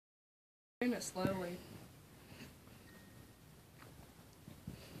Doing it slowly.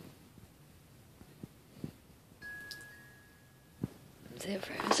 Is it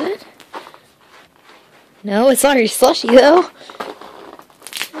frozen? No, it's already slushy though.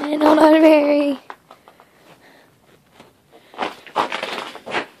 And not very.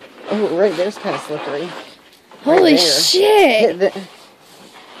 Oh, right there's kind of slippery. Holy shit!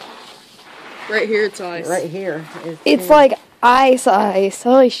 Right here it's ice. Right here. It's like ice.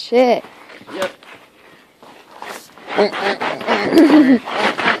 Holy shit. Yep.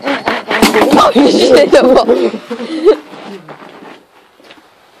 Oh shit!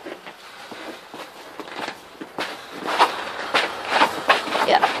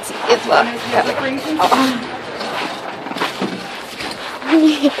 Yeah, it's fun.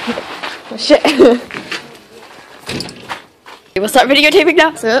 Oh shit. We'll start videotaping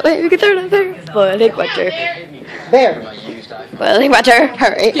now, so that way we can throw it out there. Boiling butter. There. Boiling butter.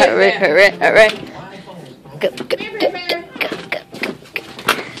 Hurry, hurry, hurry, hurry. Go, go, go, go, go, go, go.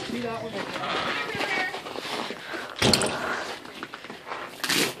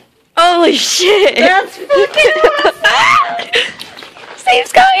 Holy shit! That's fucking awesome!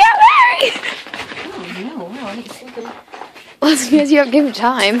 Steve's going out there! Oh no, wow, I need to slip it. Well, it's because you haven't given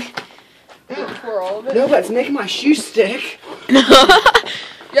time. For all of it? No, but it's making my shoe stick.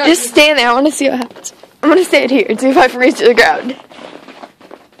 Yeah, Just stand there. I want to see what happens. I'm going to stand here and see if I freeze to the ground.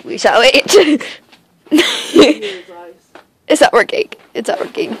 We shall wait. It's not working. It's not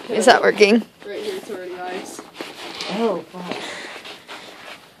working. It's not working. Right here it's already ice. Oh, fuck.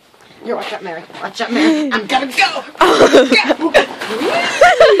 Here, watch out, Mary. Watch out, Mary. I'm gonna go! Why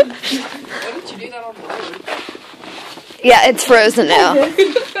did you do that on the road? Yeah, it's frozen now.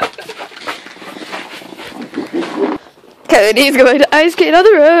 Cody's going to ice skate on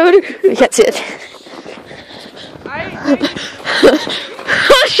the road. We can't see it.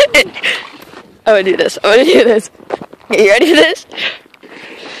 Oh shit! I'm gonna do this. I'm gonna do this. Are you ready for this?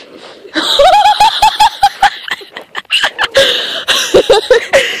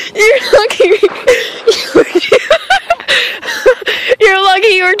 You're lucky. You're lucky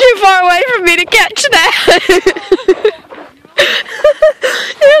you were too far away from me to catch that.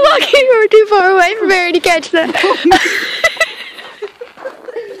 You're lucky you were too far away from Mary to catch that.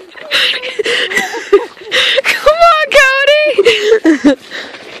 Come on, Cody.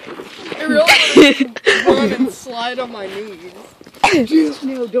 I really want to run and slide on my knees.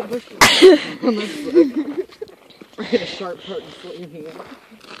 No, don't push me. I hit a sharp part and split your hand.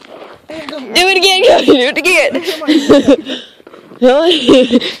 Do it again, Cody. Do it again. You gonna do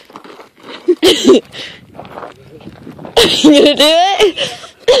it? Do that.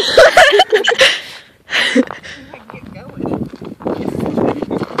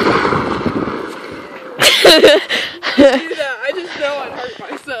 I just know I'd hurt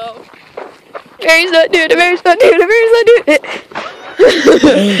myself. Mary's not doing it. Mary's not doing it. Mary's not doing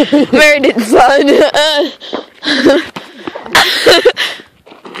it. Mary didn't slide.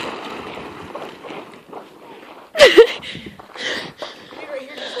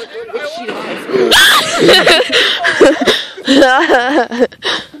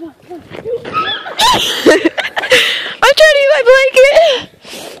 I'm trying to use my blanket.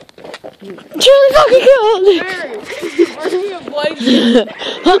 It's really fucking cold. Mary, why do we have blankets?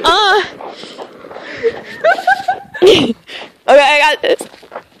 Okay, I got this.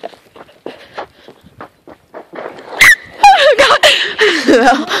 Oh god.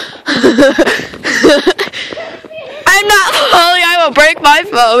 I'm not falling. I will break my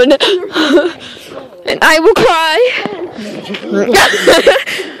phone. And I will cry.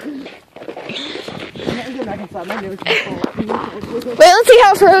 Wait, let's see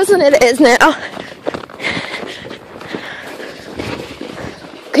how frozen it is now.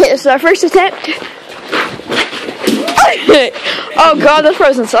 Okay, this is our first attempt. Oh god, the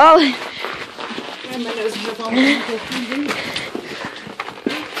frozen solid.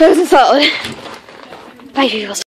 Frozen solid. Bye, people.